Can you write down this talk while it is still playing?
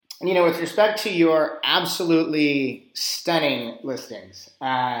With respect to your absolutely stunning listings,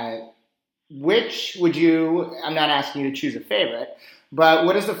 which would you, I'm not asking you to choose a favorite, but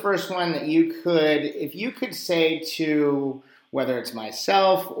what is the first one that if you could say to, whether it's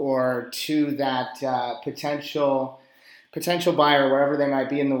myself or to that potential buyer, wherever they might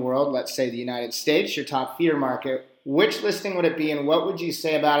be in the world, let's say the United States, your top feeder market, which listing would it be and what would you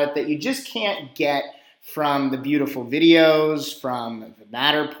say about it that you just can't get from the beautiful videos, from the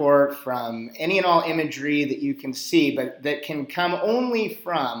Matterport, from any and all imagery that you can see, but that can come only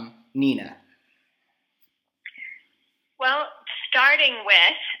from Nina? Well, starting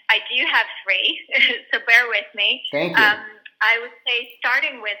with, I do have three, so bear with me. Thank you. I would say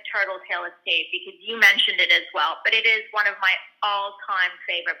starting with Turtletail Estate, because you mentioned it as well, but it is one of my all-time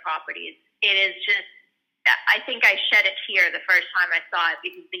favorite properties. It is just, I think I shed a tear the first time I saw it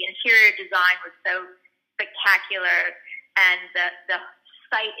because the interior design was so spectacular and the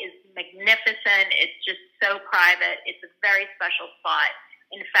site is magnificent. It's just so private. It's a very special spot.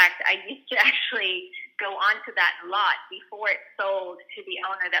 In fact, I used to actually go onto that lot before it sold to the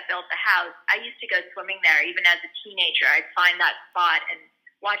owner that built the house. I used to go swimming there even as a teenager. I'd find that spot and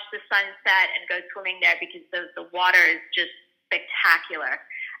watch the sunset and go swimming there because the water is just spectacular.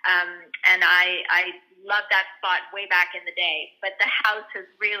 And I loved that spot way back in the day. But the house has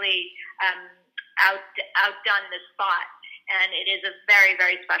really outdone the spot, and it is a very,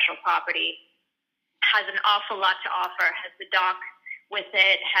 very special property. Has an awful lot to offer. Has the dock with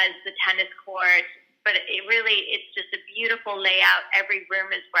it, has the tennis court, but it's just a beautiful layout. Every room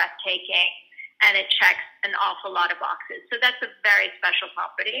is breathtaking, and it checks an awful lot of boxes. So that's a very special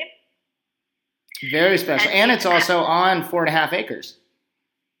property. Very special. And it's also on 4.5 acres.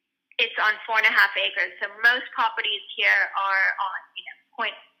 It's on 4.5 acres. So most properties here are on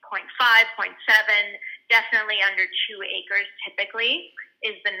 0.5, 0.7, definitely under 2 acres typically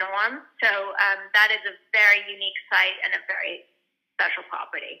is the norm. So that is a very unique site and a very special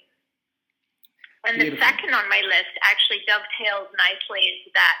property. And Beautiful. The second on my list actually dovetails nicely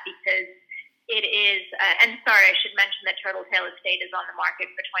into that because it is, and sorry, I should mention that Turtletail Estate is on the market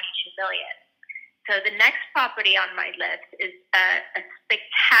for $22 million. So the next property on my list is a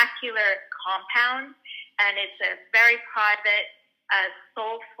spectacular compound, and it's a very private,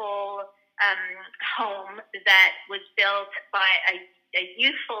 soulful home that was built by a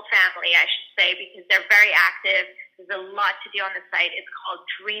youthful family, I should say, because they're very active. There's a lot to do on the site. It's called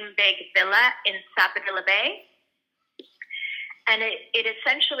Dream Big Villa in Sapodilla Bay. And it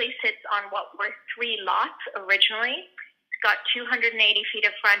essentially sits on what were 3 lots originally. It's got 280 feet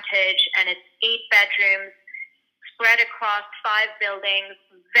of frontage, and it's 8 bedrooms spread across 5 buildings,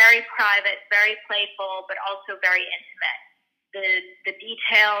 very private, very playful, but also very intimate. The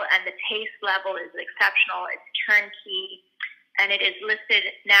detail and the taste level is exceptional. It's turnkey, and it is listed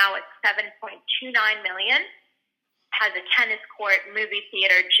now at $7.29 million. Has a tennis court, movie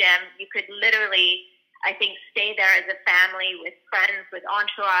theater, gym. You could literally, I think, stay there as a family with friends, with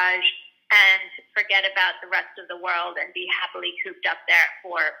entourage, and forget about the rest of the world and be happily cooped up there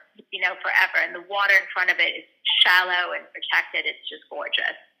for, forever. And the water in front of it is shallow and protected. It's just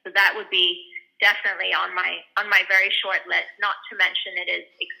gorgeous. So that would be definitely on my very short list, not to mention it is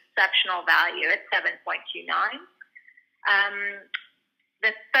exceptional value at 7.29.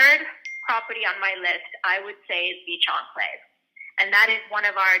 The third property on my list, I would say, is Beach Enclave. And that is one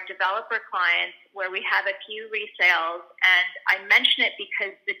of our developer clients where we have a few resales. And I mention it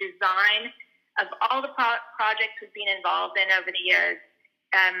because the design of all the projects we've been involved in over the years,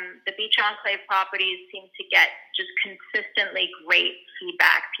 the Beach Enclave properties seem to get just consistently great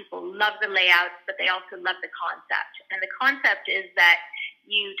feedback. People love the layouts, but they also love the concept. And the concept is that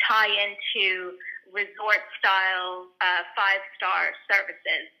you tie into resort-style 5-star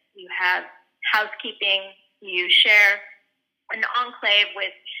services. You have housekeeping. You share an enclave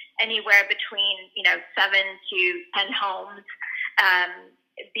with anywhere between 7 to 10 homes.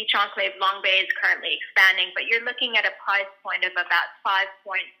 Beach Enclave Long Bay is currently expanding, but you're looking at a price point of about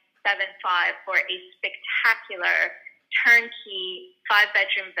 $5.75 for a spectacular turnkey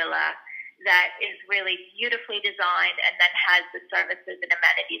 5-bedroom villa that is really beautifully designed and then has the services and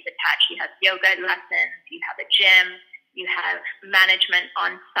amenities attached. You have yoga lessons, you have a gym, you have management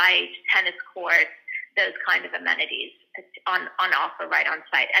on site, tennis courts, those kind of amenities on offer right on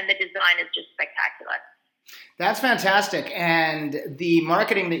site. And the design is just spectacular. That's fantastic. And the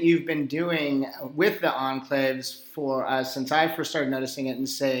marketing that you've been doing with the enclaves for us since I first started noticing it in,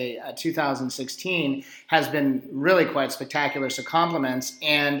 say, 2016 has been really quite spectacular. So compliments.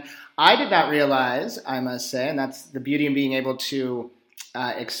 And I did not realize, I must say, and that's the beauty of being able to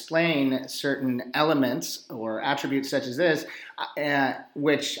explain certain elements or attributes such as this,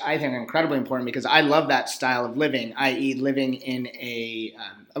 which I think are incredibly important because I love that style of living, i.e. living in a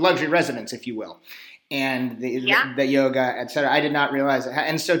luxury residence, if you will, and the yoga, etc. I did not realize it.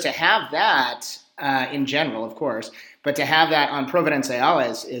 And so to have that in general, of course, but to have that on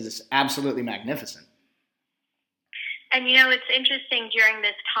Providenciales is absolutely magnificent. And, it's interesting during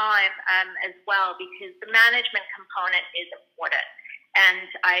this time as well, because the management component is important. And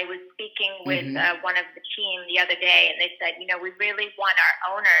I was speaking with one of the team the other day, and they said, we really want our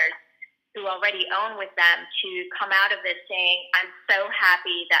owners who already own with them to come out of this saying, I'm so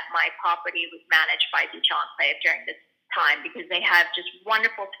happy that my property was managed by Beach Enclave during this time, because they have just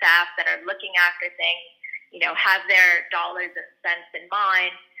wonderful staff that are looking after things, have their dollars and cents in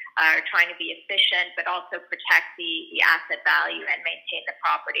mind, are trying to be efficient, but also protect the asset value and maintain the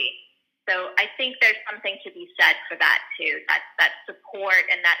property. So I think there's something to be said for that too, that support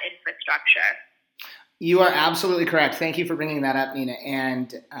and that infrastructure. You are absolutely correct. Thank you for bringing that up, Nina.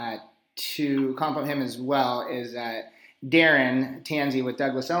 And to compliment him as well is Darren Tanzi with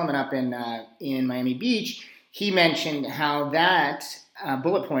Douglas Elliman up in Miami Beach. He mentioned how that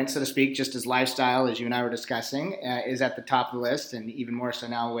bullet point, so to speak, just as lifestyle, as you and I were discussing, is at the top of the list, and even more so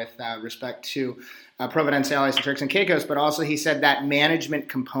now with respect to Providenciales and Turks and Caicos. But also, he said that management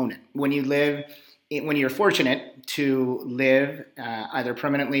component. When you're fortunate to live either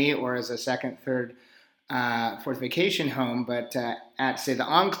permanently or as a second, third, fourth vacation home, but at, say, the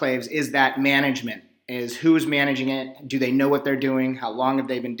enclaves, is that management. Is who's managing it? Do they know what they're doing? How long have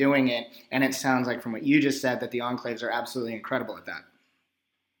they been doing it? And it sounds like from what you just said that the enclaves are absolutely incredible at that.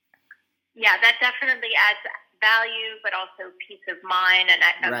 Yeah, that definitely adds value, but also peace of mind and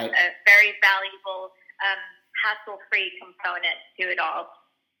a very valuable, hassle-free component to it all.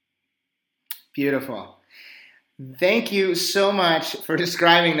 Beautiful. Thank you so much for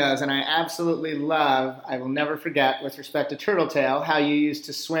describing those, and I absolutely love, I will never forget, with respect to Turtletail, how you used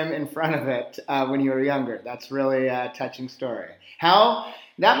to swim in front of it when you were younger. That's really a touching story.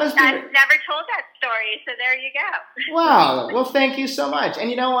 That must be... I've never told that story, so there you go. Wow. Well, thank you so much.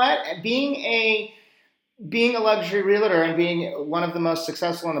 And you know what? Being a luxury realtor and being one of the most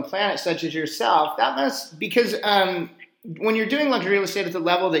successful on the planet, such as yourself, that must... Because... when you're doing luxury real estate at the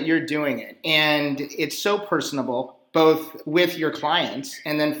level that you're doing it, and it's so personable, both with your clients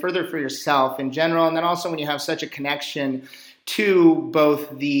and then further for yourself in general, and then also when you have such a connection to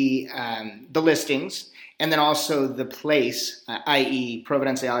both the listings and then also the place, i.e.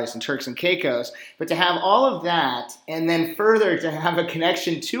 Providenciales and Turks and Caicos, but to have all of that and then further to have a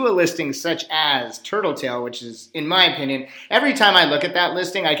connection to a listing such as Turtletail, which is, in my opinion, every time I look at that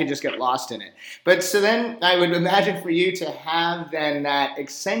listing, I could just get lost in it. But so then I would imagine for you to have then that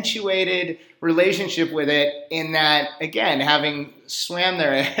accentuated relationship with it in that, again, having swam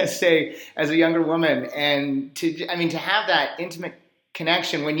there as a younger woman, and to have that intimate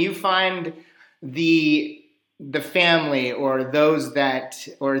connection when you find the family or those that,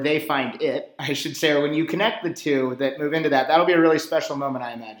 or they find it, I should say, or when you connect the two that move into that, that'll be a really special moment,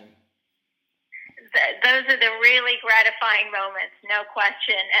 I imagine. Those are the really gratifying moments, no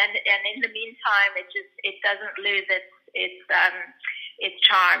question. And in the meantime, it doesn't lose its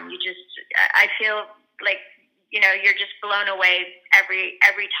charm. I feel like, you're just blown away every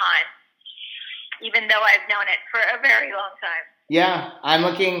time, even though I've known it for a very long time. Yeah, I'm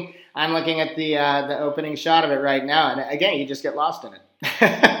looking at the opening shot of it right now, and again, you just get lost in it.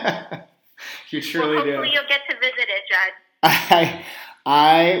 You truly do. Hopefully you'll get to visit it, Judd.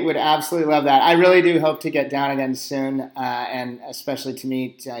 I would absolutely love that. I really do hope to get down again soon, and especially to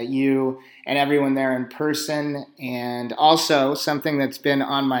meet you and everyone there in person. And also, something that's been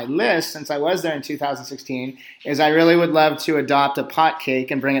on my list since I was there in 2016 is I really would love to adopt a pot cake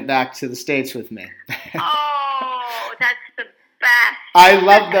and bring it back to the States with me. Oh, that's the best.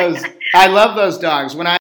 I love those dogs. When